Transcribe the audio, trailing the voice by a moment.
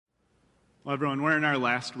Well, everyone, we're in our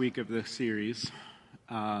last week of this series.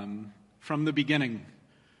 From the beginning,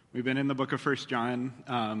 we've been in the book of 1 John.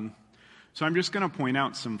 So I'm just going to point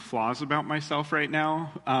out some flaws about myself right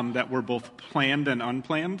now that were both planned and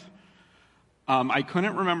unplanned. I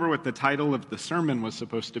couldn't remember what the title of the sermon was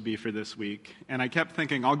supposed to be for this week, and I kept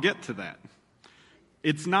thinking, I'll get to that.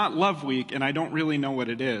 It's not Love Week, and I don't really know what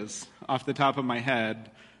it is off the top of my head,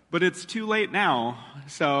 but it's too late now,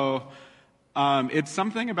 so it's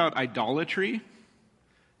something about idolatry,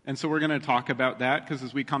 and so we're going to talk about that, because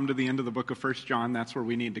as we come to the end of the book of 1 John, that's where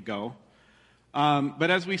we need to go.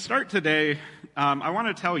 But as we start today, I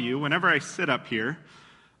want to tell you, whenever I sit up here,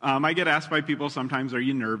 I get asked by people sometimes, are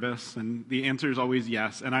you nervous? And the answer is always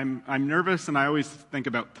yes, and I'm nervous, and I always think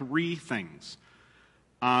about three things.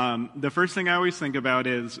 The first thing I always think about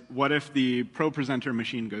is, what if the ProPresenter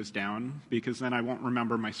machine goes down? Because then I won't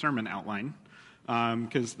remember my sermon outline,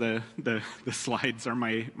 because the slides are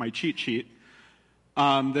my cheat sheet.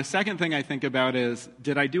 The second thing I think about is,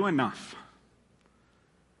 did I do enough?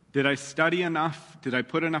 Did I study enough? Did I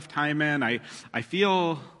put enough time in? I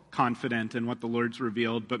feel confident in what the Lord's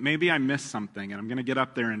revealed, but maybe I missed something, and I'm going to get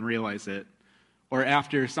up there and realize it. Or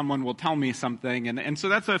after someone will tell me something. And so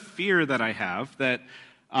that's a fear that I have, that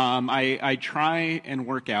I try and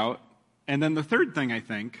work out. And then the third thing I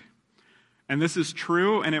think, and this is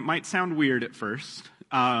true, and it might sound weird at first,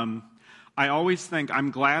 I always think,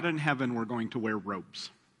 I'm glad in heaven we're going to wear robes.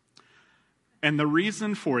 And the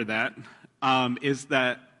reason for that is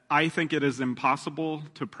that I think it is impossible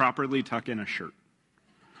to properly tuck in a shirt.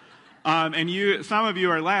 And some of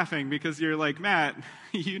you are laughing because you're like, Matt,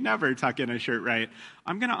 you never tuck in a shirt right.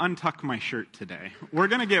 I'm going to untuck my shirt today. We're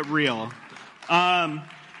going to get real. And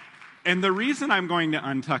the reason I'm going to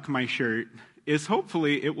untuck my shirt is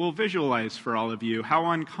hopefully it will visualize for all of you how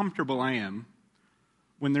uncomfortable I am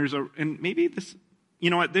when there's and maybe this,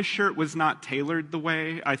 this shirt was not tailored the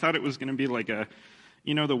way. I thought it was going to be like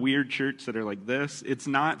the weird shirts that are like this. It's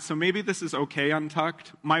not. So maybe this is okay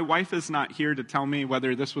untucked. My wife is not here to tell me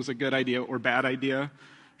whether this was a good idea or bad idea.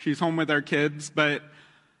 She's home with our kids. But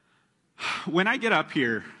when I get up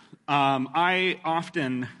here, I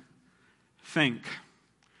often think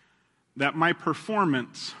that my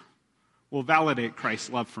performance will validate Christ's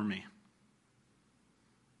love for me.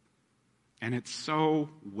 And it's so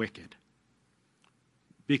wicked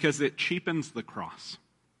because it cheapens the cross.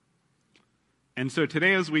 And so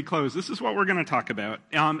today as we close, this is what we're going to talk about.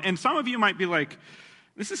 And some of you might be like,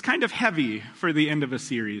 this is kind of heavy for the end of a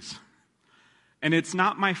series. And it's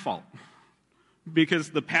not my fault,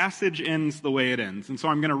 because the passage ends the way it ends. And so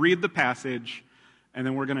I'm going to read the passage, and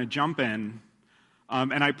then we're going to jump in.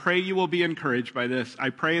 And I pray you will be encouraged by this.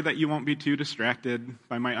 I pray that you won't be too distracted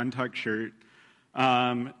by my untucked shirt.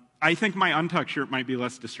 I think my untucked shirt might be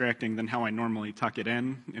less distracting than how I normally tuck it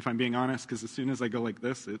in, if I'm being honest, because as soon as I go like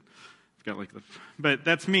this, but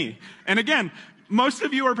that's me. And again, most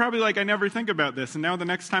of you are probably like, I never think about this. And now the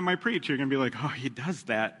next time I preach, you're going to be like, oh, he does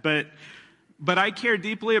that. But I care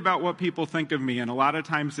deeply about what people think of me. And a lot of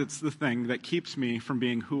times it's the thing that keeps me from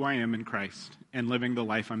being who I am in Christ and living the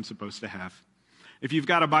life I'm supposed to have. If you've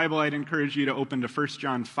got a Bible, I'd encourage you to open to 1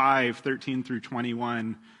 John 5, 13 through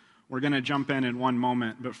 21. We're going to jump in one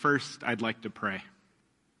moment. But first, I'd like to pray.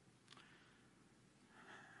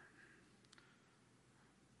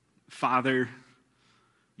 Father,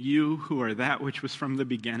 you who are that which was from the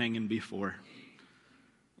beginning and before,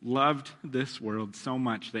 loved this world so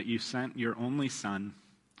much that you sent your only Son,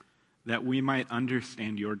 that we might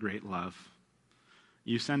understand your great love.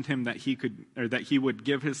 You sent him that he would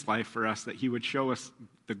give his life for us, that he would show us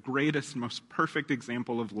the greatest, most perfect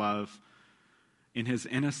example of love. In his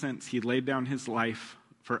innocence, he laid down his life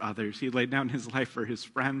for others. He laid down his life for his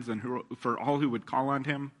friends and for all who would call on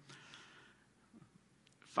him.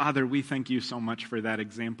 Father, we thank you so much for that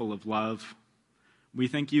example of love. We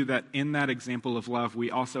thank you that in that example of love, we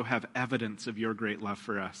also have evidence of your great love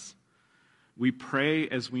for us. We pray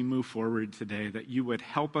as we move forward today that you would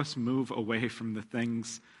help us move away from the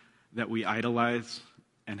things that we idolize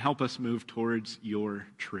and help us move towards your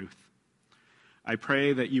truth. I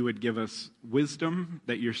pray that you would give us wisdom,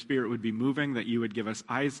 that your Spirit would be moving, that you would give us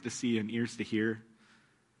eyes to see and ears to hear.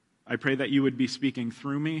 I pray that you would be speaking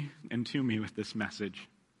through me and to me with this message.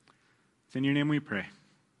 It's in your name we pray.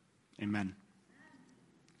 Amen.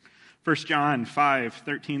 1 John 5,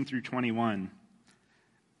 13 through 21.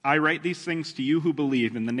 I write these things to you who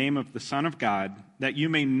believe in the name of the Son of God, that you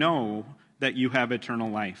may know that you have eternal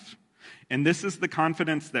life. And this is the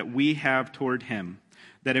confidence that we have toward him,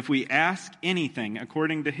 that if we ask anything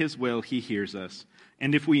according to his will, he hears us.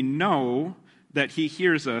 And if we know that he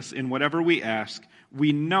hears us in whatever we ask,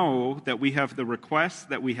 we know that we have the request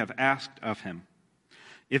that we have asked of him.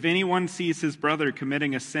 If anyone sees his brother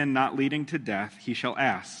committing a sin not leading to death, he shall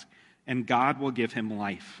ask, and God will give him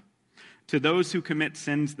life. To those who commit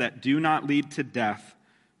sins that do not lead to death,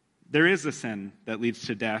 there is a sin that leads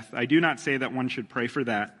to death. I do not say that one should pray for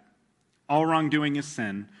that. All wrongdoing is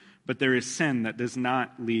sin, but there is sin that does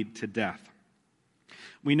not lead to death.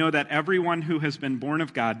 We know that everyone who has been born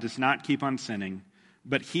of God does not keep on sinning,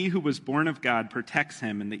 but he who was born of God protects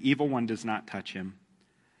him, and the evil one does not touch him.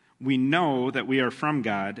 We know that we are from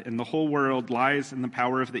God, and the whole world lies in the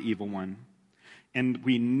power of the evil one. And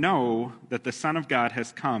we know that the Son of God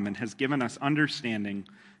has come and has given us understanding,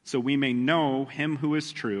 so we may know him who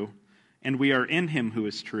is true, and we are in him who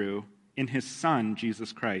is true, in his Son,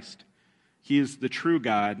 Jesus Christ. He is the true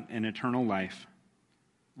God and eternal life.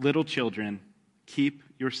 Little children, keep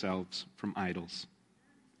yourselves from idols.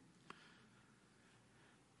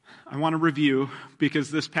 I want to review,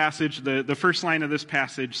 because this passage, the first line of this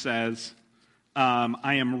passage says,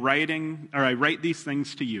 I write these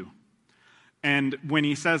things to you. And when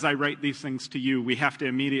he says, I write these things to you, we have to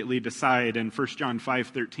immediately decide in 1 John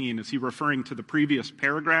 5:13, is he referring to the previous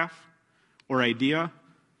paragraph or idea,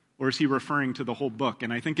 or is he referring to the whole book?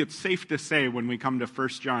 And I think it's safe to say when we come to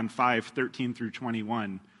 1 John 5:13 through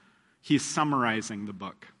 21, he's summarizing the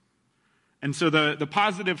book. And so the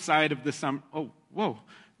positive side of this,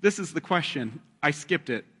 this is the question. I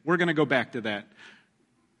skipped it. We're going to go back to that.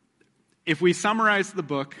 If we summarize the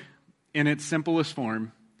book in its simplest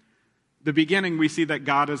form, the beginning, we see that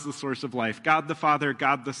God is the source of life. God the Father,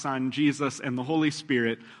 God the Son, Jesus, and the Holy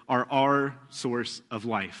Spirit are our source of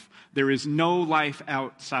life. There is no life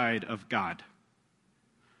outside of God.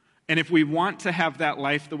 And if we want to have that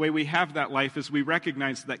life, the way we have that life is we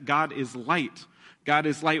recognize that God is light. God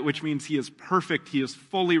is light, which means he is perfect, he is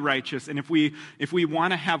fully righteous. And if we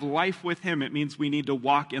want to have life with him, it means we need to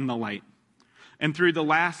walk in the light. And through the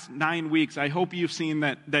last 9 weeks, I hope you've seen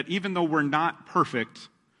that even though we're not perfect,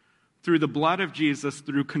 through the blood of Jesus,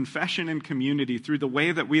 through confession and community, through the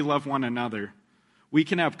way that we love one another, we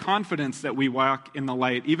can have confidence that we walk in the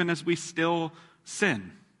light, even as we still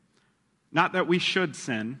sin. Not that we should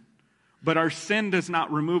sin, but our sin does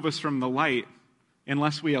not remove us from the light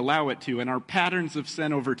unless we allow it to. And our patterns of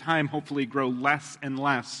sin over time hopefully grow less and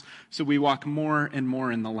less, so we walk more and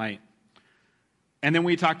more in the light. And then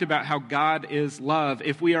we talked about how God is love.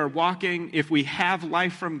 If we have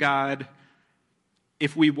life from God,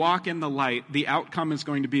 if we walk in the light, the outcome is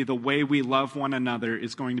going to be the way we love one another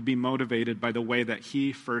is going to be motivated by the way that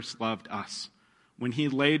he first loved us. When he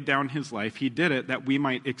laid down his life, he did it that we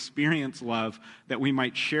might experience love, that we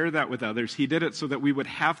might share that with others. He did it so that we would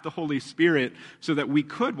have the Holy Spirit so that we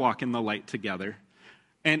could walk in the light together.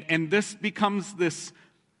 And this becomes this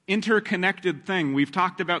interconnected thing. We've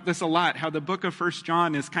talked about this a lot, how the book of 1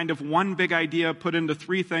 John is kind of one big idea put into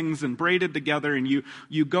 3 things and braided together, and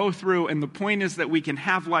you go through, and the point is that we can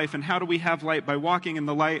have life. And how do we have light? By walking in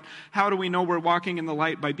the light. How do we know we're walking in the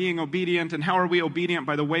light? By being obedient. And how are we obedient?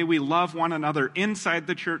 By the way we love one another inside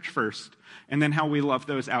the church first, and then how we love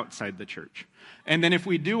those outside the church. And then if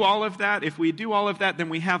we do all of that, then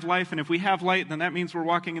we have life. And if we have light, then that means we're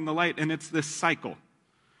walking in the light. And it's this cycle.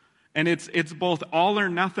 And it's both all or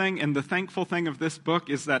nothing, and the thankful thing of this book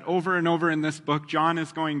is that over and over in this book, John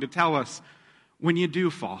is going to tell us, when you do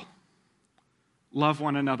fall, love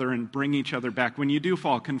one another and bring each other back. When you do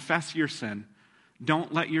fall, confess your sin.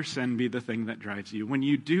 Don't let your sin be the thing that drives you. When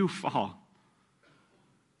you do fall,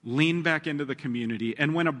 lean back into the community.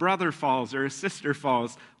 And when a brother falls or a sister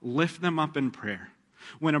falls, lift them up in prayer.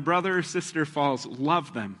 When a brother or sister falls,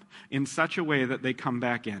 love them in such a way that they come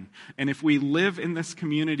back in. And if we live in this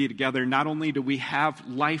community together, not only do we have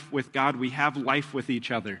life with God, we have life with each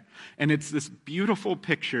other. And it's this beautiful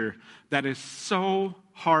picture that is so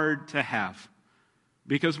hard to have.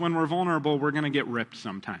 Because when we're vulnerable, we're going to get ripped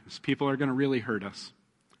sometimes. People are going to really hurt us.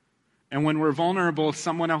 And when we're vulnerable,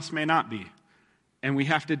 someone else may not be. And we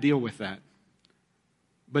have to deal with that.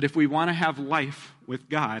 But if we want to have life with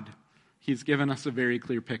God, He's given us a very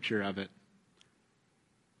clear picture of it.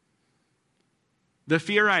 The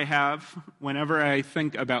fear I have whenever I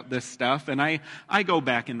think about this stuff, and I go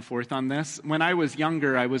back and forth on this. When I was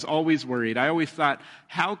younger, I was always worried. I always thought,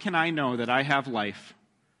 how can I know that I have life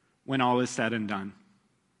when all is said and done?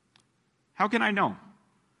 How can I know?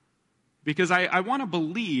 Because I want to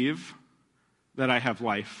believe that I have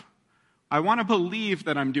life. I want to believe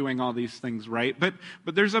that I'm doing all these things right, but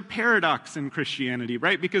there's a paradox in Christianity,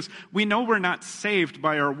 right? Because we know we're not saved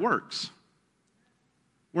by our works.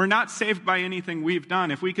 We're not saved by anything we've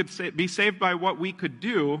done. If we could be saved by what we could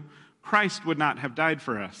do, Christ would not have died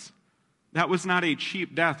for us. That was not a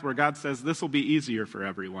cheap death where God says, this will be easier for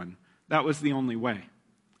everyone. That was the only way.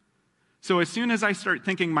 So as soon as I start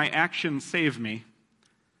thinking my actions save me,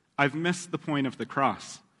 I've missed the point of the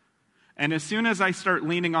cross. And as soon as I start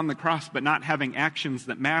leaning on the cross but not having actions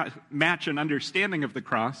that match an understanding of the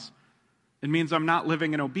cross, it means I'm not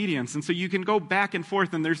living in obedience. And so you can go back and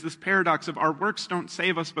forth, and there's this paradox of our works don't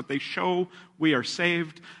save us, but they show we are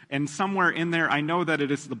saved. And somewhere in there, I know that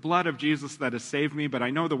it is the blood of Jesus that has saved me, but I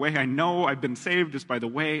know the way I know I've been saved is by the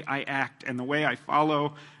way I act and the way I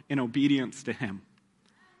follow in obedience to him.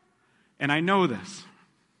 And I know this,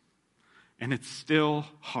 and it's still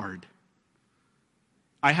hard.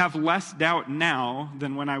 I have less doubt now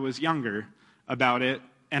than when I was younger about it,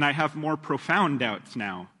 and I have more profound doubts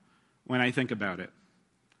now when I think about it.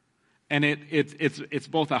 And it's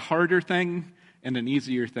both a harder thing and an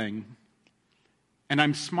easier thing. And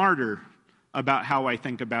I'm smarter about how I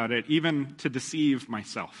think about it, even to deceive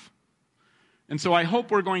myself. And so I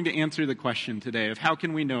hope we're going to answer the question today of how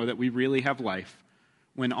can we know that we really have life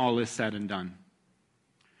when all is said and done.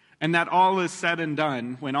 And that all is said and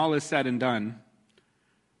done, when all is said and done,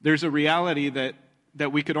 there's a reality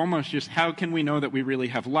that we could almost just, how can we know that we really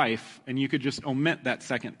have life? And you could just omit that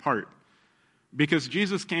second part. Because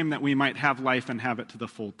Jesus came that we might have life and have it to the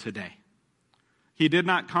full today. He did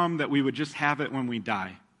not come that we would just have it when we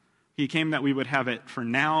die. He came that we would have it for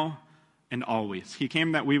now and always. He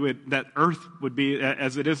came that earth would be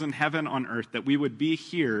as it is in heaven on earth, that we would be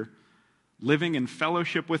here living in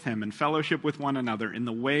fellowship with him and fellowship with one another in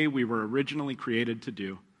the way we were originally created to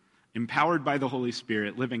do, empowered by the Holy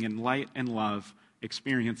Spirit, living in light and love,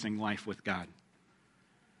 experiencing life with God.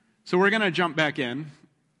 So we're going to jump back in.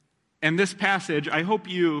 And this passage, I hope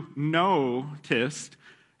you noticed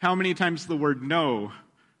how many times the word know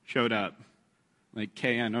showed up. Like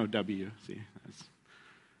K-N-O-W. See?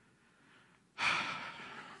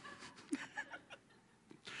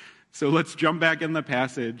 So let's jump back in the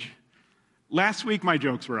passage. Last week my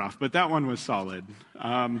jokes were off, but that one was solid.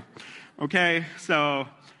 Okay, so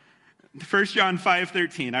 1 John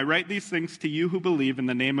 5:13, I write these things to you who believe in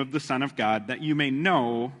the name of the Son of God, that you may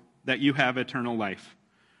know that you have eternal life.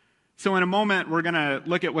 So in a moment, we're going to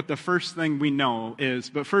look at what the first thing we know is,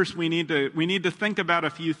 but first we need to think about a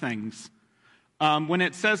few things. When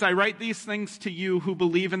it says, I write these things to you who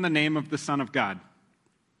believe in the name of the Son of God,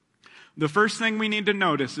 the first thing we need to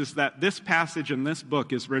notice is that this passage in this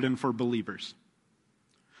book is written for believers.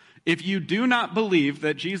 If you do not believe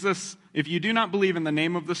that if you do not believe in the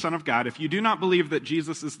name of the Son of God, if you do not believe that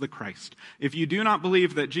Jesus is the Christ, if you do not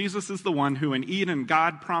believe that Jesus is the one who in Eden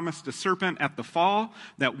God promised a serpent at the fall,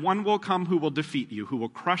 that one will come who will defeat you, who will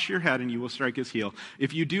crush your head and you will strike his heel.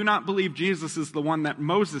 If you do not believe Jesus is the one that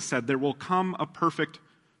Moses said, there will come a perfect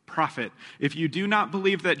prophet. If you do not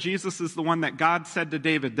believe that Jesus is the one that God said to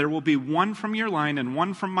David, there will be one from your line and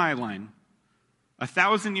one from my line.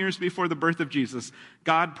 1,000 years before the birth of Jesus,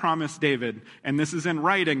 God promised David, and this is in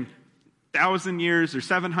writing, 1,000 years or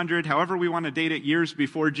 700, however we want to date it, years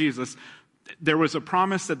before Jesus, there was a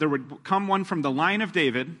promise that there would come one from the line of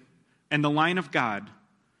David and the line of God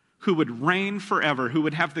who would reign forever, who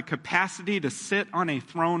would have the capacity to sit on a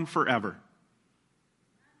throne forever.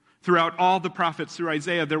 Throughout all the prophets, through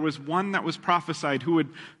Isaiah, there was one that was prophesied who would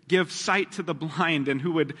give sight to the blind and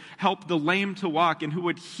who would help the lame to walk and who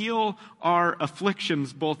would heal our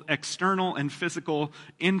afflictions, both external and physical,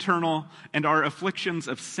 internal, and our afflictions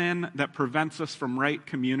of sin that prevents us from right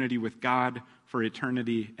community with God for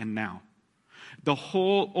eternity and now. The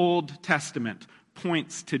whole Old Testament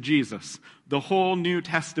points to Jesus. The whole New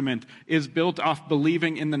Testament is built off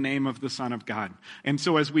believing in the name of the Son of God. And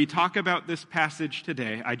so as we talk about this passage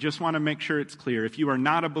today, I just want to make sure it's clear. If you are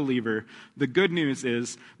not a believer, the good news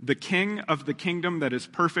is the King of the kingdom that is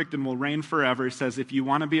perfect and will reign forever says, if you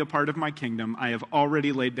want to be a part of my kingdom, I have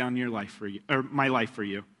already laid down your life for you, or my life for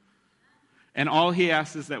you. And all he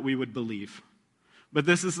asks is that we would believe. But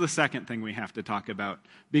this is the second thing we have to talk about,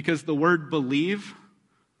 because the word believe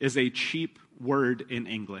is a cheap word in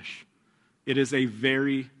English. It is a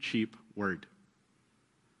very cheap word.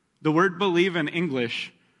 The word believe in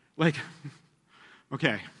English,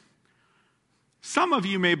 okay, some of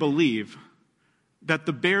you may believe that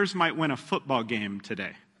the Bears might win a football game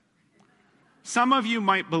today. Some of you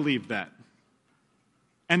might believe that.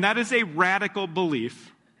 And that is a radical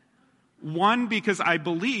belief. One, because I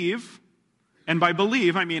believe, and by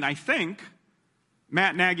believe I mean I think,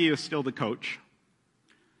 Matt Nagy is still the coach.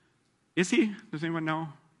 Is he? Does anyone know?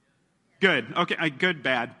 Good. Okay, good,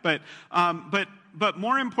 bad. But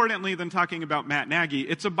more importantly than talking about Matt Nagy,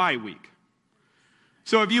 it's a bye week.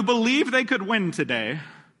 So if you believe they could win today,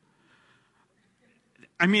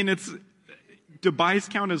 I mean, do buys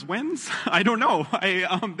count as wins? I don't know.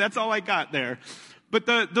 That's all I got there. But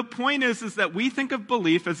the point is that we think of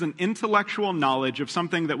belief as an intellectual knowledge of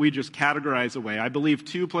something that we just categorize away. I believe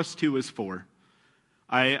 2 + 2 is 4.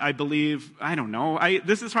 I believe, I don't know.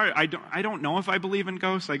 This is hard. I don't know if I believe in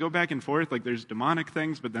ghosts. I go back and forth. Like, there's demonic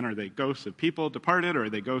things, but then are they ghosts of people departed, or are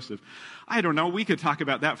they ghosts of, I don't know. We could talk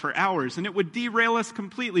about that for hours, and it would derail us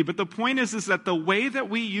completely. But the point is that the way that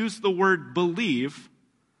we use the word believe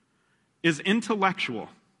is intellectual.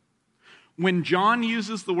 When John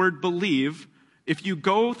uses the word believe, if you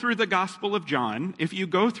go through the Gospel of John, if you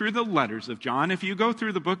go through the letters of John, if you go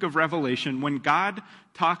through the book of Revelation, when John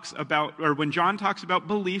talks about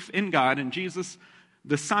belief in God and Jesus,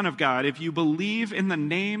 the Son of God, if you believe in the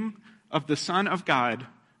name of the Son of God,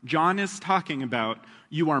 John is talking about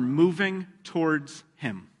you are moving towards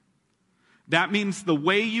him. That means the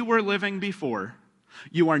way you were living before,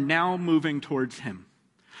 you are now moving towards him.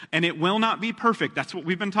 And it will not be perfect. That's what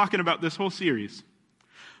we've been talking about this whole series.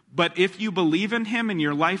 But if you believe in him and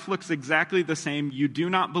your life looks exactly the same, you do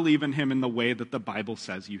not believe in him in the way that the Bible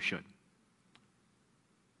says you should.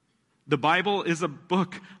 The Bible is a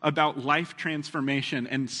book about life transformation,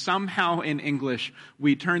 and somehow in English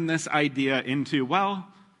we turn this idea into, well,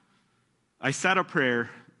 I said a prayer,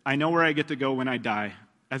 I know where I get to go when I die,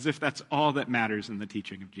 as if that's all that matters in the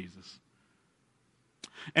teaching of Jesus.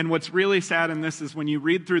 And what's really sad in this is when you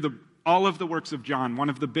read through all of the works of John, one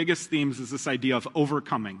of the biggest themes is this idea of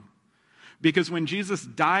overcoming. Because when Jesus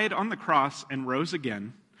died on the cross and rose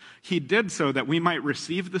again, he did so that we might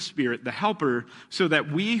receive the Spirit, the Helper, so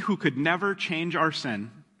that we who could never change our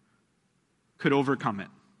sin could overcome it.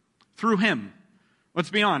 Through him. Let's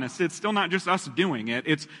be honest, it's still not just us doing it,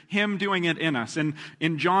 it's him doing it in us. And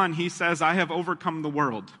in John, he says, I have overcome the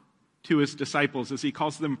world, to his disciples as he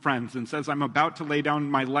calls them friends and says, I'm about to lay down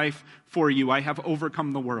my life for you. I have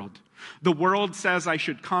overcome the world. The world says I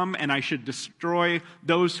should come and I should destroy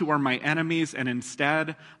those who are my enemies, and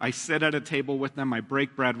instead I sit at a table with them, I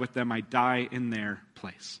break bread with them, I die in their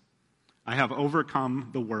place. I have overcome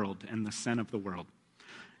the world and the sin of the world.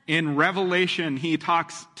 In Revelation, he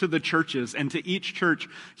talks to the churches, and to each church,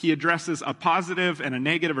 he addresses a positive and a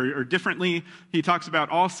negative, or differently, he talks about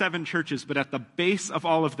all 7 churches, but at the base of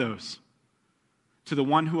all of those, to the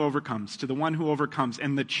one who overcomes, to the one who overcomes.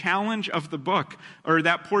 And the challenge of the book, or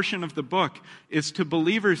that portion of the book, is to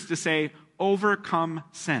believers to say, overcome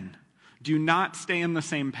sin. Do not stay in the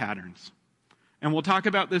same patterns. And we'll talk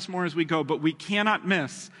about this more as we go, but we cannot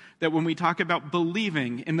miss that when we talk about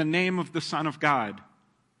believing in the name of the Son of God,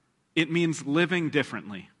 it means living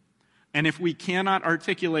differently. And if we cannot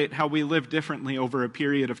articulate how we live differently over a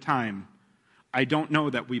period of time, I don't know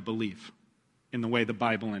that we believe in the way the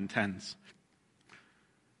Bible intends.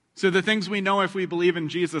 So the things we know if we believe in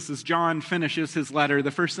Jesus, as John finishes his letter, the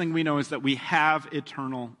first thing we know is that we have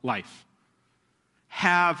eternal life.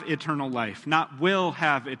 Have eternal life. Not will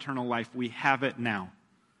have eternal life. We have it now.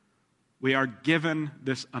 We are given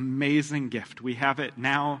this amazing gift. We have it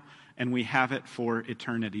now, and we have it for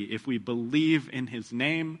eternity. If we believe in his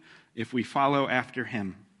name, if we follow after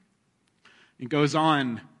him. It goes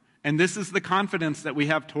on, and this is the confidence that we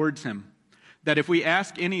have towards him, that if we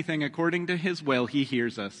ask anything according to his will, he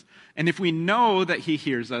hears us. And if we know that he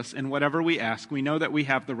hears us in whatever we ask, we know that we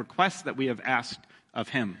have the request that we have asked of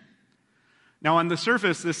him. Now, on the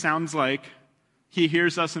surface, this sounds like he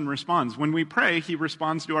hears us and responds. When we pray, he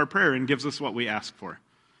responds to our prayer and gives us what we ask for.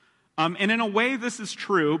 And in a way, this is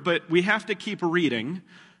true, but we have to keep reading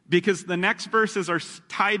because the next verses are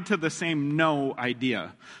tied to the same no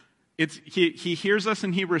idea. He hears us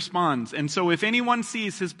and he responds. And so if anyone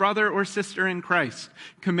sees his brother or sister in Christ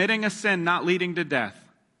committing a sin not leading to death,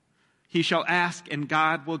 he shall ask and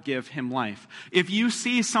God will give him life. If you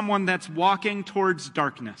see someone that's walking towards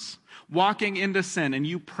darkness, walking into sin, and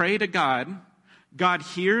you pray to God, God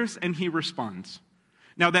hears and he responds.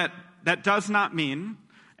 Now that does not mean,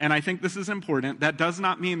 and I think this is important, that does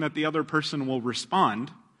not mean that the other person will respond,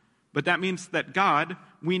 but that means that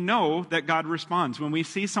we know that God responds. When we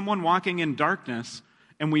see someone walking in darkness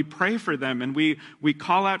and we pray for them and we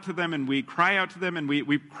call out to them and we cry out to them and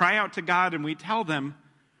we cry out to God and we tell them,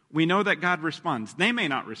 we know that God responds. They may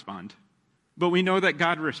not respond, but we know that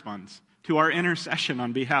God responds to our intercession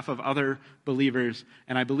on behalf of other believers,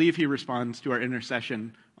 and I believe he responds to our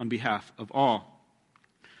intercession on behalf of all.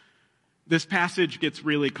 This passage gets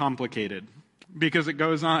really complicated because it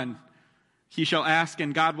goes on. He shall ask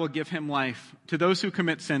and God will give him life to those who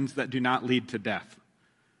commit sins that do not lead to death.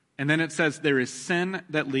 And then it says there is sin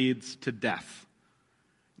that leads to death.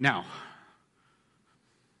 Now,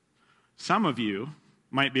 some of you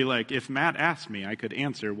might be like, if Matt asked me, I could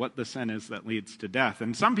answer what the sin is that leads to death.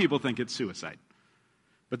 And some people think it's suicide.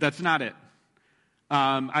 But that's not it.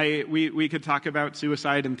 We could talk about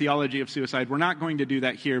suicide and theology of suicide. We're not going to do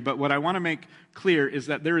that here, but what I want to make clear is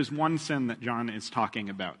that there is one sin that John is talking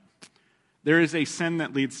about. There is a sin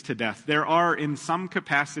that leads to death. There are, in some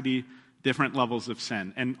capacity, different levels of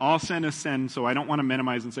sin. And all sin is sin, so I don't want to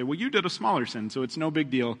minimize and say, well, you did a smaller sin, so it's no big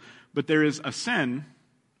deal. But there is a sin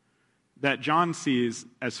that John sees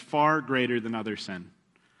as far greater than other sin.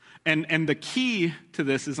 And the key to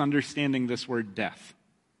this is understanding this word death.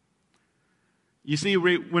 You see,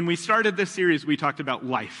 when we started this series, we talked about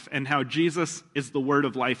life and how Jesus is the word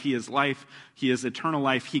of life. He is life. He is eternal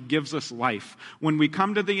life. He gives us life. When we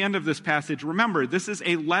come to the end of this passage, remember, this is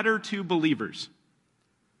a letter to believers.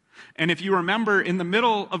 And if you remember, in the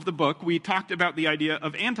middle of the book, we talked about the idea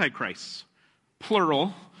of antichrists,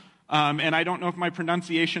 plural. And I don't know if my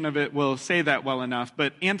pronunciation of it will say that well enough,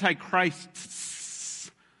 but antichrists.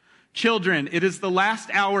 Children, it is the last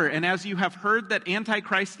hour, and as you have heard that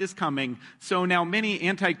Antichrist is coming, so now many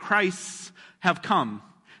antichrists have come.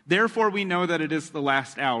 Therefore we know that it is the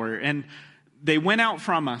last hour. And they went out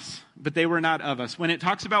from us, but they were not of us. When it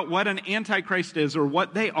talks about what an antichrist is or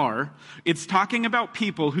what they are, it's talking about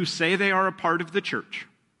people who say they are a part of the church.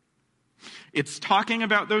 It's talking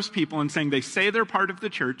about those people and saying they say they're part of the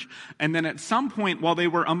church, and then at some point while they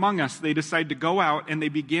were among us, they decide to go out and they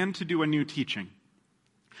began to do a new teaching.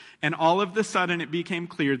 And all of a sudden, it became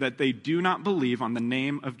clear that they do not believe on the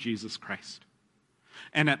name of Jesus Christ.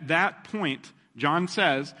 And at that point, John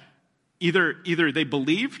says, either they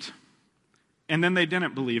believed, and then they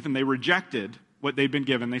didn't believe, and they rejected what they'd been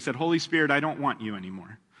given. They said, Holy Spirit, I don't want you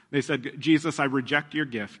anymore. They said, Jesus, I reject your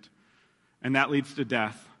gift. And that leads to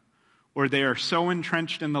death. Or they are so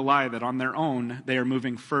entrenched in the lie that on their own, they are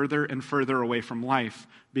moving further and further away from life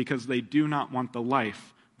because they do not want the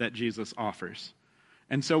life that Jesus offers.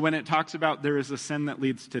 And so when it talks about there is a sin that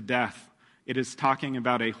leads to death, it is talking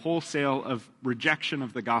about a wholesale of rejection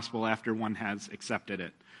of the gospel after one has accepted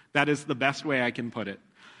it. That is the best way I can put it.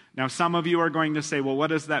 Now, some of you are going to say, well, what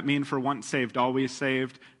does that mean for once saved, always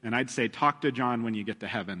saved? And I'd say, talk to John when you get to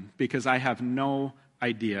heaven, because I have no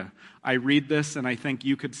idea. I read this and I think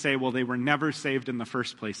you could say, well, they were never saved in the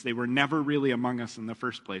first place. They were never really among us in the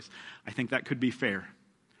first place. I think that could be fair.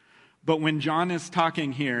 But when John is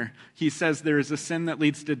talking here, he says there is a sin that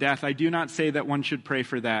leads to death. I do not say that one should pray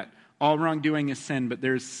for that. All wrongdoing is sin, but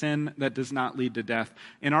there is sin that does not lead to death.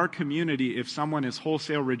 In our community, if someone is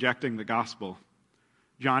wholesale rejecting the gospel,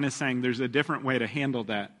 John is saying there's a different way to handle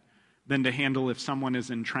that than to handle if someone is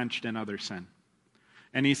entrenched in other sin.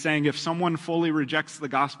 And he's saying if someone fully rejects the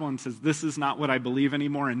gospel and says, this is not what I believe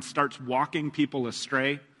anymore, and starts walking people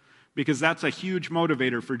astray, because that's a huge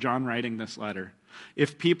motivator for John writing this letter.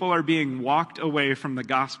 If people are being walked away from the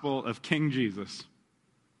gospel of King Jesus,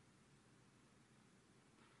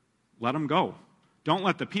 let them go. Don't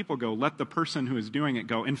let the people go. Let the person who is doing it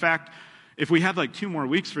go. In fact, if we had like 2 more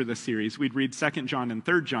weeks for this series, we'd read 2 John and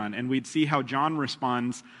 3 John, and we'd see how John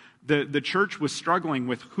responds. The church was struggling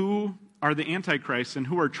with who are the antichrists and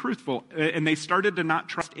who are truthful, and they started to not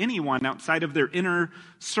trust anyone outside of their inner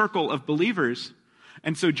circle of believers.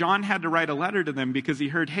 And so John had to write a letter to them because he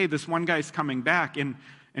heard, hey, this one guy's coming back. And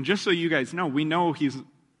just so you guys know, we know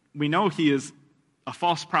he is a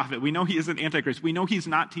false prophet. We know he is an antichrist. We know he's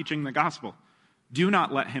not teaching the gospel. Do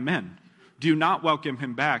not let him in. Do not welcome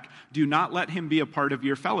him back. Do not let him be a part of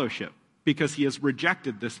your fellowship because he has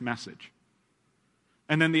rejected this message.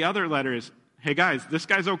 And then the other letter is, hey guys, this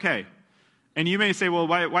guy's okay. And you may say, well,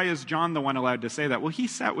 why is John the one allowed to say that? Well, he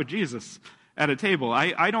sat with Jesus at a table.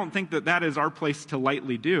 I don't think that is our place to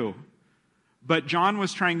lightly do. But John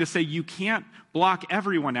was trying to say you can't block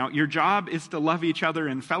everyone out. Your job is to love each other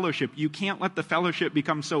in fellowship. You can't let the fellowship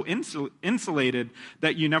become so insulated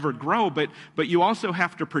that you never grow, but you also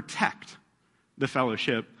have to protect the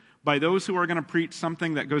fellowship by those who are going to preach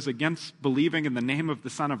something that goes against believing in the name of the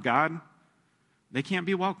Son of God. They can't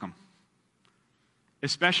be welcome,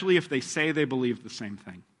 especially if they say they believe the same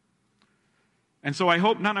thing. And so I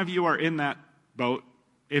hope none of you are in that boat.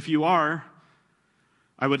 If you are,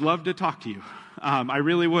 I would love to talk to you. I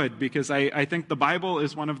really would, because I think the Bible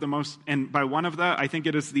is one of the most, and by one of the, I think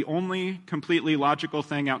it is the only completely logical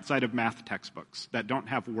thing outside of math textbooks that don't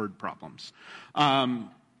have word problems.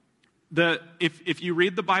 If you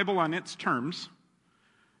read the Bible on its terms,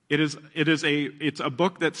 it's a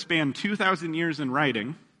book that spanned 2,000 years in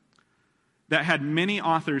writing, that had many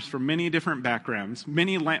authors from many different backgrounds,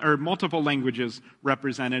 multiple languages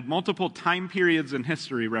represented, multiple time periods in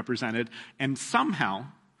history represented, and somehow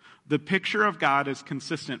the picture of God is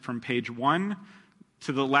consistent from page 1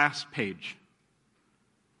 to the last page.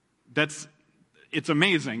 it's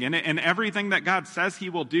amazing. And everything that God says he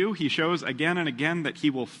will do, he shows again and again that he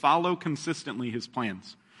will follow consistently his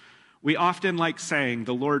plans. We often like saying,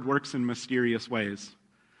 the Lord works in mysterious ways.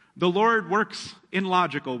 The Lord works in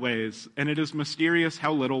logical ways, and it is mysterious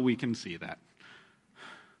how little we can see that.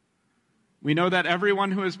 We know that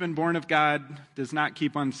everyone who has been born of God does not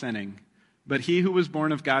keep on sinning, but he who was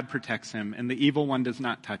born of God protects him, and the evil one does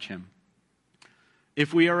not touch him.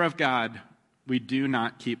 If we are of God, we do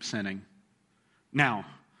not keep sinning. Now,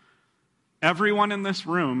 everyone in this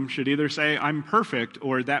room should either say, I'm perfect,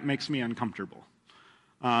 or that makes me uncomfortable.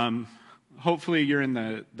 Hopefully you're in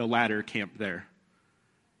the latter camp there.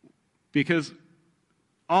 Because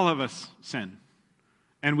all of us sin,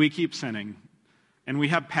 and we keep sinning, and we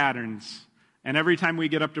have patterns. And every time we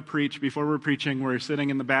get up to preach, before we're preaching, we're sitting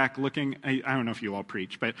in the back looking, I don't know if you all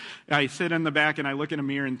preach, but I sit in the back and I look in a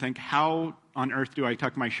mirror and think, how on earth do I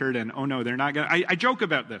tuck my shirt in? Oh no, they're not going to. I joke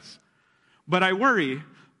about this, but I worry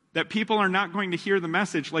that people are not going to hear the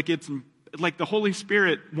message like it's like the Holy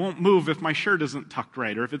Spirit won't move if my shirt isn't tucked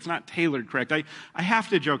right or if it's not tailored correct. I have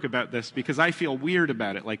to joke about this because I feel weird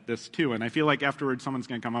about it like this too, and I feel like afterwards someone's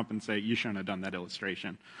going to come up and say, you shouldn't have done that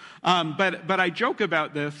illustration. But I joke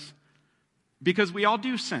about this because we all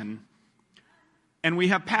do sin, and we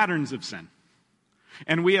have patterns of sin.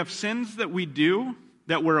 And we have sins that we do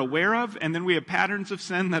that we're aware of, and then we have patterns of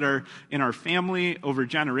sin that are in our family over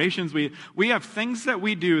generations. We have things that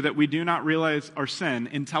we do that we do not realize are sin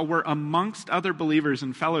until we're amongst other believers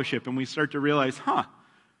in fellowship, and we start to realize,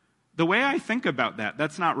 the way I think about that,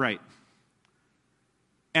 that's not right.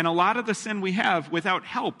 And a lot of the sin we have, without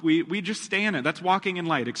help, we just stay in it. That's walking in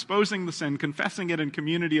light, exposing the sin, confessing it in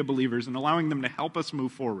community of believers, and allowing them to help us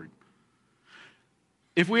move forward.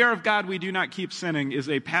 If we are of God, we do not keep sinning is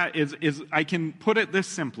I can put it this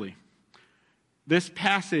simply. This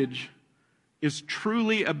passage is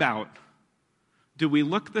truly about, do we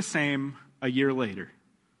look the same a year later?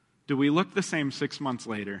 Do we look the same 6 months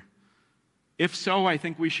later? If so, I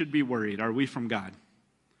think we should be worried. Are we from God?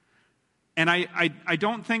 And I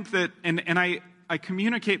don't think that, and I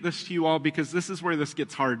communicate this to you all because this is where this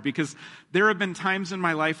gets hard, because there have been times in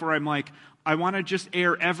my life where I'm like, I want to just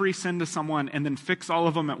air every sin to someone and then fix all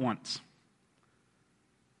of them at once.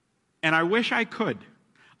 And I wish I could.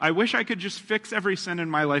 I wish I could just fix every sin in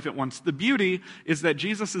my life at once. The beauty is that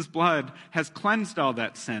Jesus' blood has cleansed all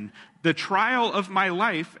that sin. The trial of my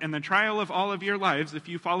life and the trial of all of your lives, if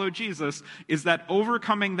you follow Jesus, is that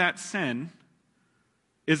overcoming that sin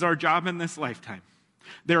is our job in this lifetime.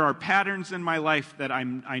 There are patterns in my life that I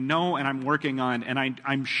know and I'm working on, and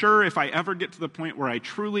I'm sure if I ever get to the point where I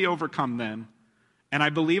truly overcome them, and I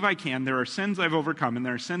believe I can, there are sins I've overcome and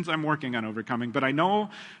there are sins I'm working on overcoming, but I know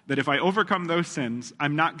that if I overcome those sins,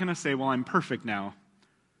 I'm not going to say, well, I'm perfect now.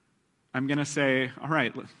 I'm going to say, all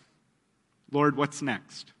right, Lord, what's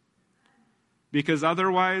next? Because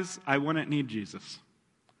otherwise, I wouldn't need Jesus.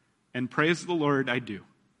 And praise the Lord, I do.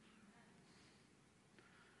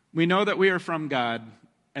 We know that we are from God,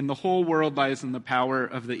 and the whole world lies in the power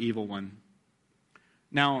of the evil one.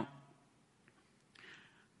 Now,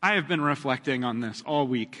 I have been reflecting on this all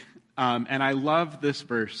week, and I love this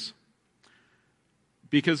verse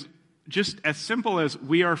because just as simple as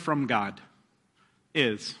we are from God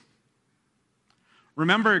is,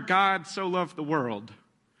 remember, God so loved the world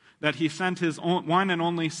that he sent his one and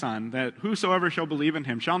only Son, that whosoever shall believe in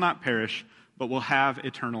him shall not perish, but will have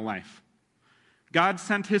eternal life. God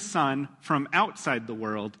sent his Son from outside the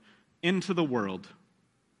world into the world,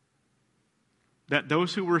 that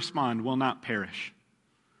those who respond will not perish.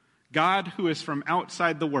 God, who is from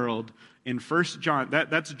outside the world, in 1 John,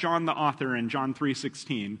 that's John the author in John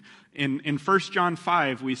 3:16. In 1 John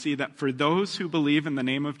 5, we see that for those who believe in the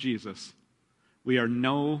name of Jesus, we are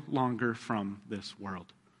no longer from this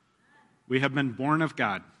world. We have been born of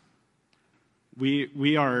God.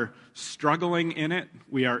 We are struggling in it.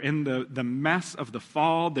 We are in the mess of the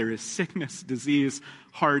fall. There is sickness, disease,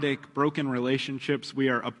 heartache, broken relationships. We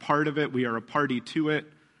are a part of it. We are a party to it.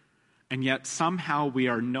 And yet somehow we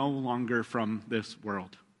are no longer from this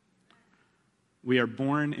world. We are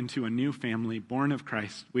born into a new family, born of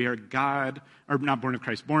Christ. We are God, or not born of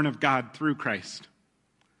Christ, born of God through Christ.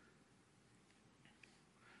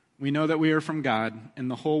 We know that we are from God,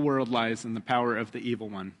 and the whole world lies in the power of the evil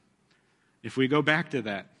one. If we go back to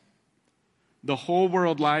that, the whole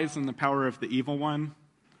world lies in the power of the evil one.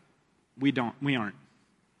 We aren't.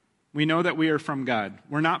 We know that we are from God.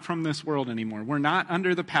 We're not from this world anymore. We're not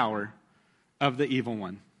under the power of the evil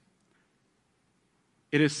one.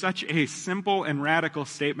 It is such a simple and radical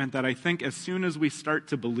statement that I think as soon as we start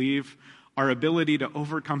to believe, our ability to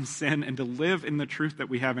overcome sin and to live in the truth that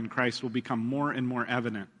we have in Christ will become more and more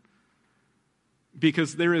evident.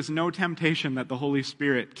 because there is no temptation that the Holy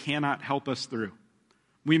Spirit cannot help us through.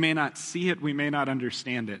 We may not see it, we may not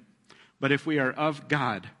understand it, but if we are of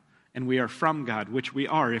God and we are from God, which we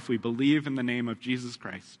are if we believe in the name of Jesus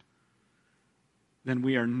Christ, then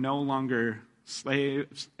we are no longer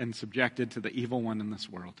slaves and subjected to the evil one in this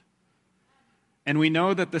world. And we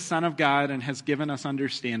know that the Son of God has given us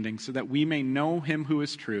understanding so that we may know him who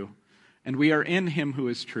is true, and we are in him who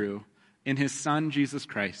is true, in his Son, Jesus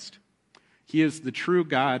Christ. He is the true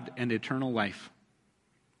God and eternal life.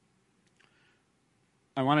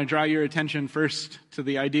 I want to draw your attention first to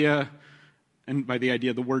the idea, and by the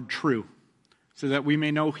idea, the word true, so that we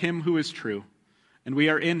may know him who is true, and we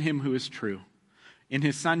are in him who is true. In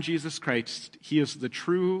his Son, Jesus Christ, he is the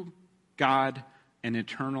true God and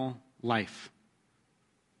eternal life.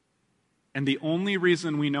 And the only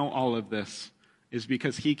reason we know all of this is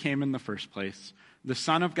because he came in the first place. The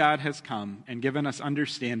Son of God has come and given us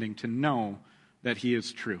understanding to know that he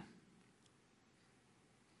is true.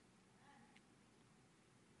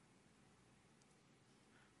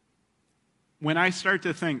 When I start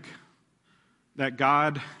to think that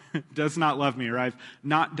God does not love me, or I've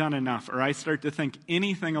not done enough, or I start to think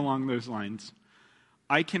anything along those lines,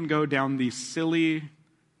 I can go down these silly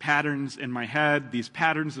patterns in my head, these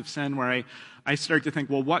patterns of sin where I start to think,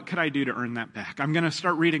 well, what could I do to earn that back? I'm going to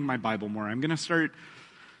start reading my Bible more. I'm going to start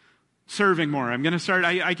serving more.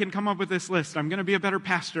 I can come up with this list. I'm going to be a better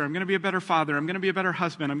pastor. I'm going to be a better father. I'm going to be a better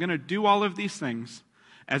husband. I'm going to do all of these things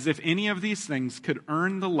as if any of these things could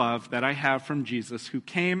earn the love that I have from Jesus, who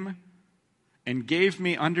came and gave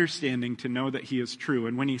me understanding to know that he is true.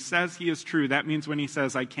 And when he says he is true, that means when he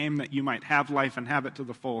says, I came that you might have life and have it to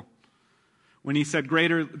the full. When he said,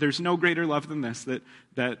 there's no greater love than this,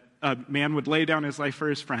 that a man would lay down his life for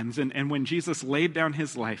his friends. And when Jesus laid down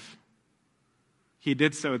his life, he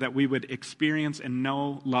did so that we would experience and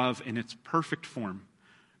know love in its perfect form,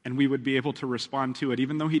 and we would be able to respond to it,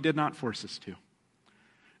 even though he did not force us to.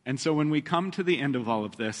 And so when we come to the end of all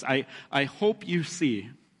of this, I hope you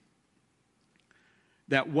see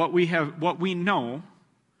that what we know,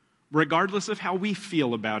 regardless of how we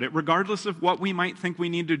feel about it, regardless of what we might think we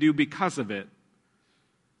need to do because of it,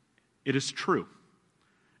 it is true.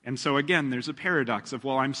 And so again, there's a paradox of,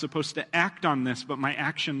 well, I'm supposed to act on this, but my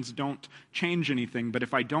actions don't change anything. But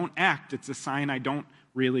if I don't act, it's a sign I don't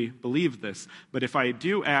really believe this. But if I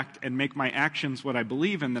do act and make my actions what I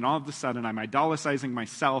believe in, then all of a sudden I'm idolatrizing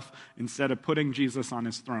myself instead of putting Jesus on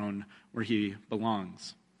his throne where he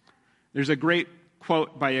belongs. There's a great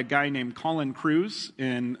quote by a guy named Colin Kruse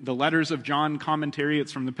in the Letters of John commentary.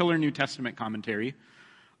 It's from the Pillar New Testament commentary.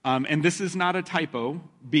 And this is not a typo.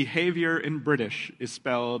 Behavior in British is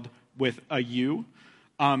spelled with a U.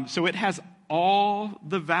 So it has all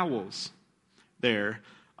the vowels there.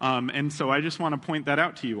 And so I just want to point that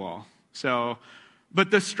out to you all.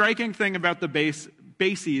 But the striking thing about the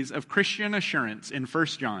bases of Christian assurance in 1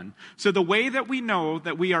 John. So the way that we know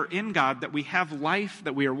that we are in God, that we have life,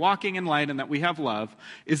 that we are walking in light, and that we have love,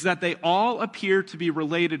 is that they all appear to be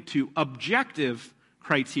related to objective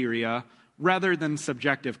criteria rather than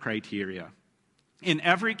subjective criteria. In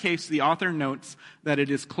every case, the author notes that it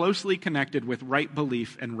is closely connected with right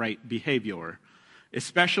belief and right behavior,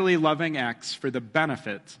 especially loving acts for the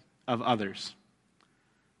benefit of others.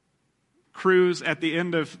 Kruse, at the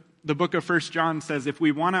end of the book of 1 John, says if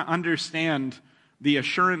we want to understand the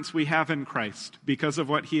assurance we have in Christ because of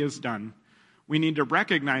what he has done, we need to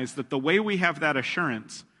recognize that the way we have that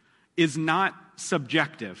assurance is not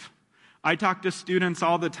subjective. I talk to students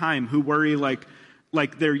all the time who worry like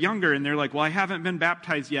they're younger and they're like, well, I haven't been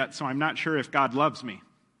baptized yet, so I'm not sure if God loves me.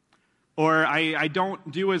 Or I don't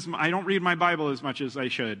read my Bible as much as I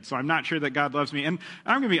should, so I'm not sure that God loves me. And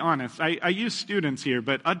I'm going to be honest, I use students here,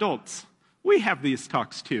 but adults, we have these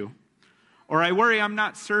talks too. Or I worry I'm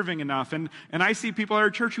not serving enough. And I see people at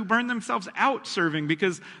our church who burn themselves out serving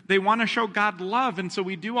because they want to show God love. And so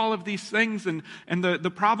we do all of these things. And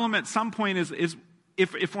the problem at some point is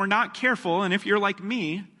if we're not careful, and if you're like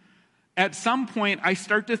me, at some point I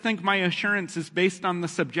start to think my assurance is based on the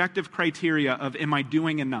subjective criteria of, am I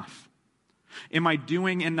doing enough? Am I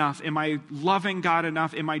doing enough? Am I loving God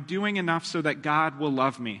enough? Am I doing enough so that God will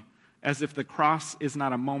love me? As if the cross is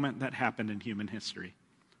not a moment that happened in human history.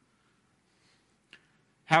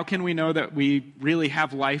 How can we know that we really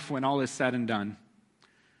have life when all is said and done?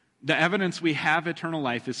 The evidence we have eternal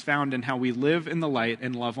life is found in how we live in the light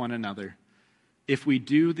and love one another. If we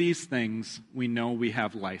do these things, we know we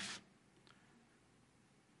have life.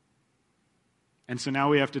 And so now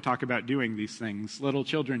we have to talk about doing these things. Little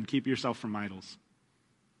children, keep yourself from idols.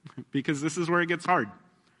 Because this is where it gets hard.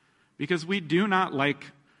 Because we do not like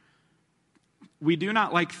we do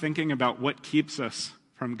not like thinking about what keeps us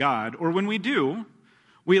from God, or when we do,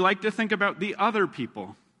 we like to think about the other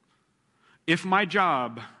people. If my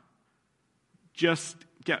job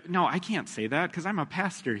no, I can't say that because I'm a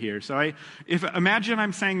pastor here. So imagine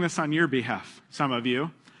I'm saying this on your behalf, some of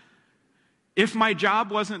you. If my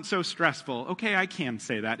job wasn't so stressful, okay, I can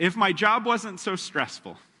say that. If my job wasn't so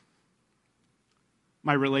stressful,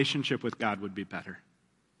 my relationship with God would be better.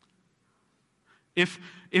 If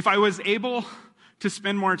I was able to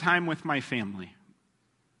spend more time with my family,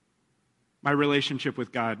 my relationship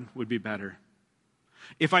with God would be better.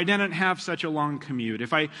 If I didn't have such a long commute,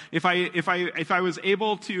 if I was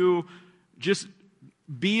able to just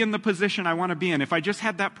be in the position I want to be in, if I just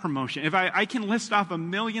had that promotion, if I can list off a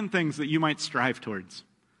million things that you might strive towards.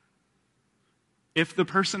 If the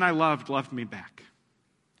person I loved me back.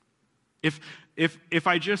 If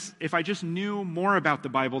I just knew more about the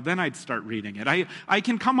Bible, then I'd start reading it. I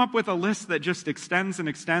can come up with a list that just extends and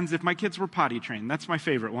extends. If my kids were potty trained, that's my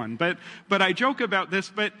favorite one. But I joke about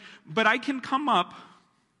this, but I can come up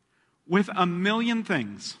with a million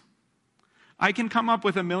things. I can come up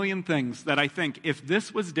with a million things that I think, if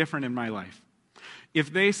this was different in my life,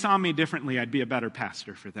 if they saw me differently, I'd be a better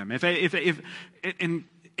pastor for them. And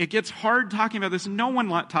it gets hard talking about this. No one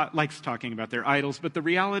likes talking about their idols, but the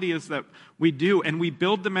reality is that we do, and we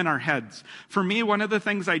build them in our heads. For me, one of the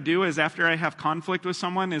things I do is after I have conflict with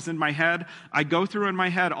someone is in my head, I go through in my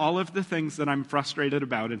head all of the things that I'm frustrated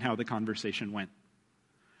about and how the conversation went.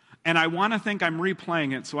 And I want to think I'm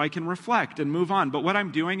replaying it so I can reflect and move on. But what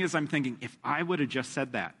I'm doing is I'm thinking, if I would have just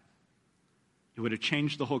said that, it would have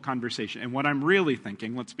changed the whole conversation. And what I'm really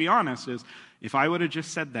thinking, let's be honest, is if I would have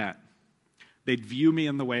just said that, they'd view me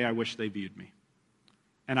in the way I wish they viewed me.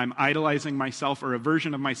 And I'm idolizing myself, or a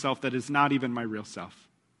version of myself that is not even my real self.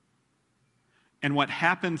 And what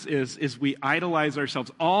happens is we idolize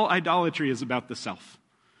ourselves. All idolatry is about the self.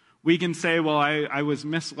 We can say, well, I was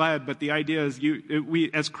misled, but the idea is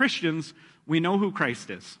we as Christians, we know who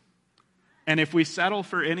Christ is. And if we settle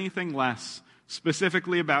for anything less,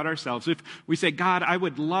 specifically about ourselves, if we say, God, I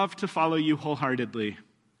would love to follow you wholeheartedly,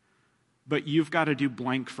 but you've got to do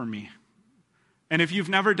blank for me. And if you've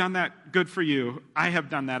never done that, good for you. I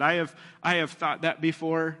have done that. I have thought that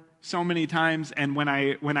before so many times, and when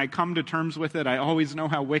I come to terms with it, I always know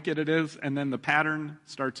how wicked it is, and then the pattern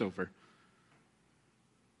starts over.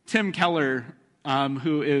 Tim Keller,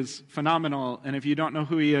 who is phenomenal, and if you don't know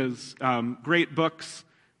who he is, great books,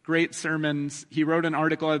 great sermons. He wrote an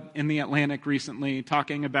article in The Atlantic recently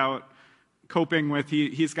talking about coping with,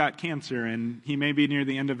 he's got cancer, and he may be near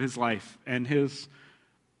the end of his life, and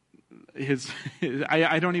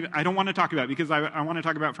I don't want to talk about it because I want to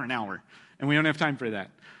talk about it for an hour, and we don't have time for that.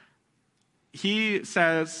 He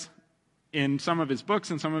says in some of his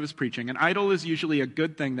books and some of his preaching, an idol is usually a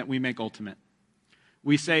good thing that we make ultimate.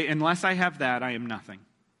 We say, unless I have that, I am nothing.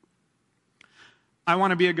 I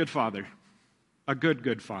want to be a good father, a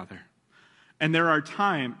good father. And there are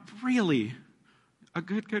times, really, a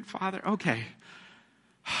good father? Okay.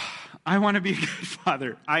 I want to be a good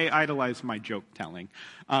father. I idolize my joke telling,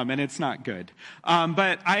 and it's not good.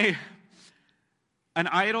 But an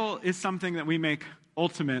idol is something that we make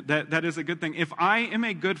ultimate. That is a good thing. If I am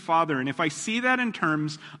a good father, and if I see that in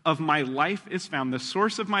terms of my life is found, the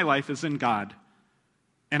source of my life is in God,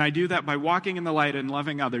 and I do that by walking in the light and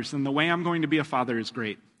loving others, then the way I'm going to be a father is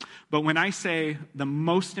great. But when I say the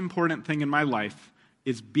most important thing in my life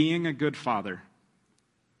is being a good father,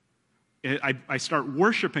 I start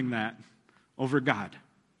worshiping that over God.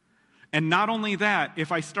 And not only that,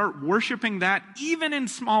 if I start worshiping that, even in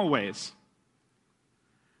small ways,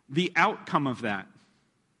 the outcome of that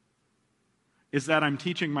is that I'm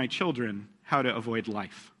teaching my children how to avoid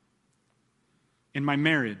life. In my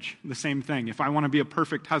marriage, the same thing. If I want to be a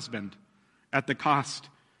perfect husband at the cost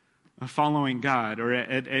of following God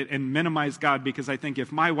and minimize God because I think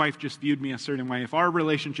if my wife just viewed me a certain way, if our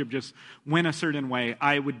relationship just went a certain way,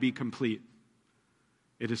 I would be complete.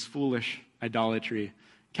 It is foolish idolatry.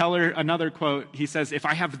 Keller, another quote, he says, if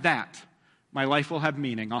I have that, my life will have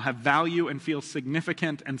meaning. I'll have value and feel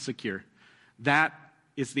significant and secure. That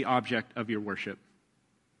is the object of your worship.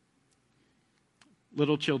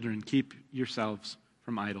 Little children, keep yourselves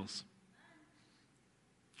from idols.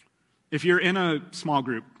 If you're in a small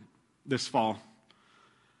group this fall,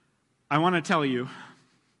 I want to tell you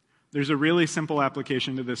there's a really simple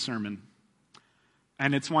application to this sermon.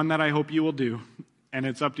 And it's one that I hope you will do, and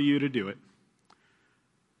it's up to you to do it.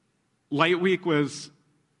 Light Week was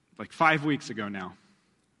like 5 weeks ago now.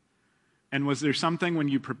 And was there something when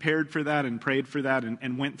you prepared for that and prayed for that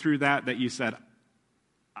and went through that you said,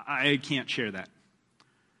 I can't share that?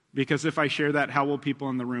 Because if I share that, how will people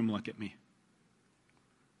in the room look at me?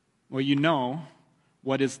 Well, you know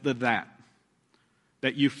what is the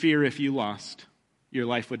that you fear if you lost, your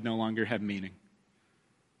life would no longer have meaning.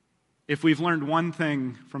 If we've learned one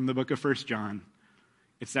thing from the book of 1 John,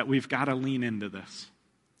 it's that we've got to lean into this.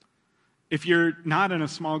 If you're not in a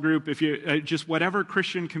small group, if you're just whatever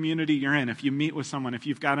Christian community you're in, if you meet with someone, if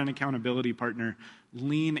you've got an accountability partner,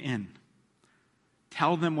 lean in.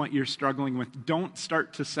 Tell them what you're struggling with. Don't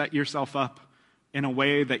start to set yourself up in a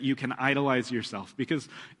way that you can idolize yourself, because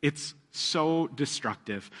it's so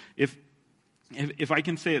destructive. If I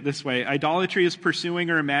can say it this way, idolatry is pursuing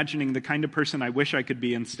or imagining the kind of person I wish I could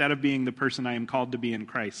be instead of being the person I am called to be in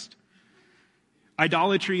Christ.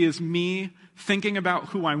 Idolatry is me thinking about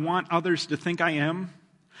who I want others to think I am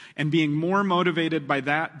and being more motivated by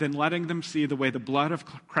that than letting them see the way the blood of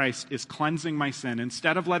Christ is cleansing my sin,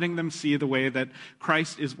 instead of letting them see the way that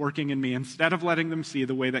Christ is working in me, instead of letting them see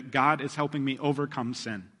the way that God is helping me overcome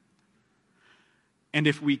sin. And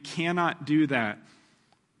if we cannot do that,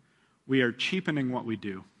 we are cheapening what we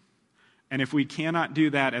do. And if we cannot do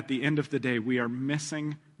that, at the end of the day, we are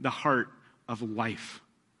missing the heart of life.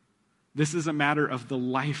 This is a matter of the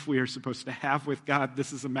life we are supposed to have with God.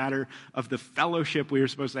 This is a matter of the fellowship we are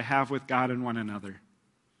supposed to have with God and one another.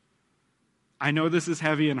 I know this is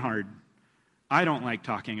heavy and hard. I don't like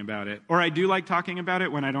talking about it. Or I do like talking about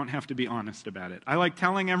it when I don't have to be honest about it. I like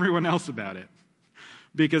telling everyone else about it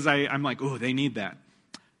because I'm like, oh, they need that.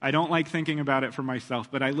 I don't like thinking about it for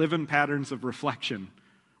myself, but I live in patterns of reflection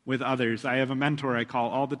with others. I have a mentor I call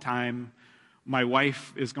all the time. My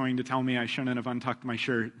wife is going to tell me I shouldn't have untucked my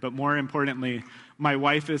shirt, but more importantly, my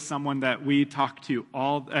wife is someone that we talk to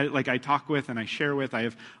I talk with and I share with. I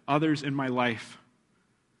have others in my life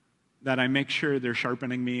that I make sure they're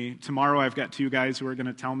sharpening me. Tomorrow I've got 2 guys who are going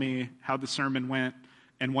to tell me how the sermon went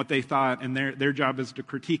and what they thought, and their job is to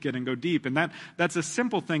critique it and go deep. And that's a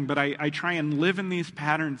simple thing, but I try and live in these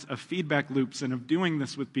patterns of feedback loops and of doing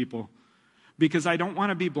this with people because I don't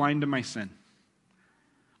want to be blind to my sin.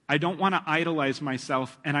 I don't want to idolize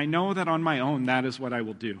myself, and I know that on my own that is what I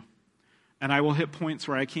will do. And I will hit points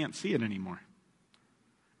where I can't see it anymore.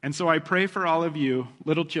 And so I pray for all of you,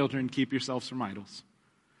 little children, keep yourselves from idols.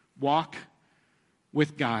 Walk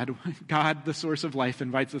with God. God, the source of life,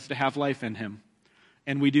 invites us to have life in him.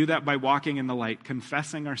 And we do that by walking in the light,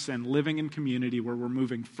 confessing our sin, living in community where we're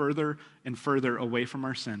moving further and further away from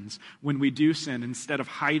our sins. When we do sin, instead of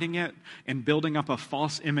hiding it and building up a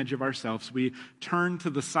false image of ourselves, we turn to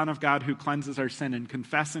the Son of God who cleanses our sin and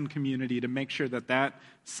confess in community to make sure that that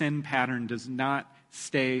sin pattern does not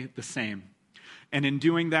stay the same. And in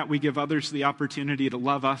doing that, we give others the opportunity to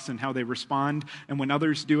love us and how they respond. And when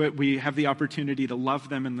others do it, we have the opportunity to love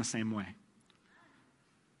them in the same way.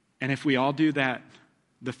 And if we all do that,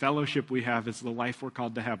 the fellowship we have is the life we're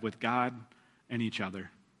called to have with God and each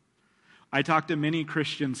other. I talk to many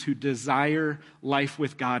Christians who desire life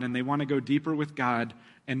with God and they want to go deeper with God,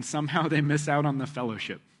 and somehow they miss out on the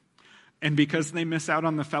fellowship. And because they miss out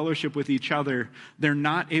on the fellowship with each other, they're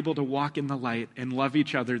not able to walk in the light and love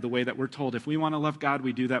each other the way that we're told. If we want to love God,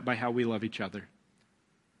 we do that by how we love each other.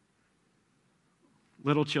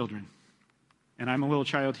 Little children, and I'm a little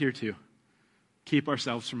child here too, keep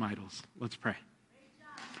ourselves from idols. Let's pray.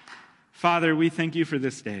 Father, we thank you for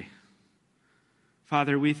this day.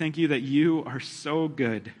 Father, we thank you that you are so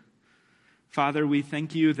good. Father, we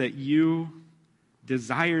thank you that you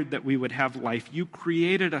desired that we would have life. You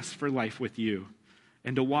created us for life with you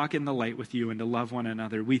and to walk in the light with you and to love one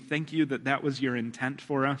another. We thank you that that was your intent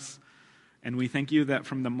for us. And we thank you that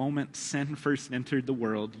from the moment sin first entered the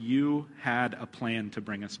world, you had a plan to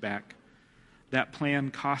bring us back. That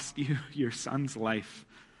plan cost you your son's life.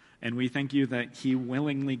 And we thank you that he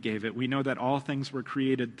willingly gave it. We know that all things were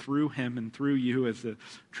created through him and through you as the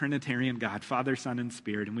Trinitarian God, Father, Son, and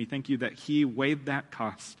Spirit. And we thank you that he weighed that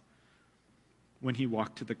cost when he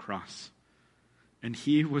walked to the cross. And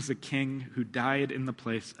he was a king who died in the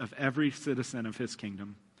place of every citizen of his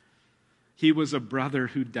kingdom. He was a brother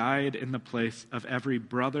who died in the place of every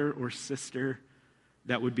brother or sister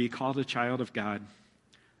that would be called a child of God.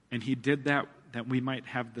 And he did that we might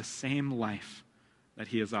have the same life that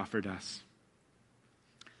he has offered us.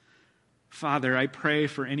 Father, I pray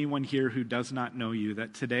for anyone here who does not know you,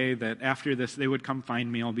 that today, that after this, they would come find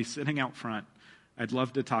me. I'll be sitting out front. I'd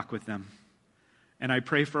love to talk with them. And I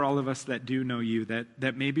pray for all of us that do know you,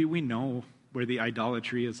 that maybe we know where the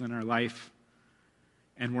idolatry is in our life,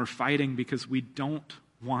 and we're fighting because we don't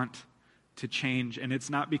want to change. And it's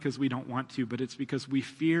not because we don't want to, but it's because we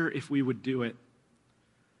fear if we would do it.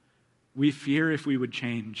 We fear if we would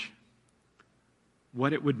change,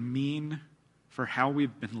 what it would mean for how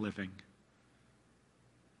we've been living.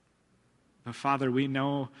 But Father, we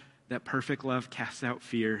know that perfect love casts out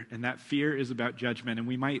fear, and that fear is about judgment. And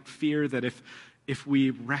we might fear that if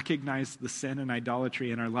we recognize the sin and idolatry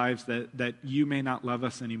in our lives, that you may not love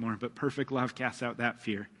us anymore. But perfect love casts out that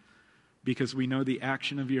fear, because we know the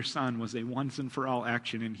action of your Son was a once and for all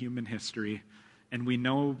action in human history. And we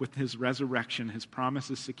know with his resurrection, his promise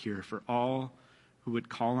is secure for all who would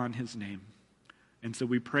call on his name. And so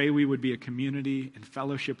we pray we would be a community in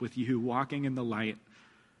fellowship with you, walking in the light,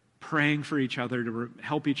 praying for each other to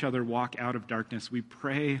help each other walk out of darkness. We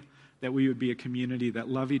pray that we would be a community that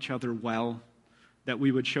love each other well, that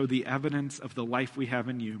we would show the evidence of the life we have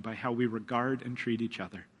in you by how we regard and treat each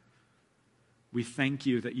other. We thank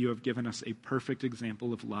you that you have given us a perfect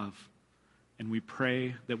example of love, and we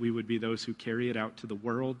pray that we would be those who carry it out to the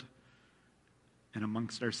world and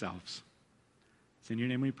amongst ourselves. It's in your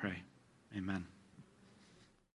name we pray. Amen.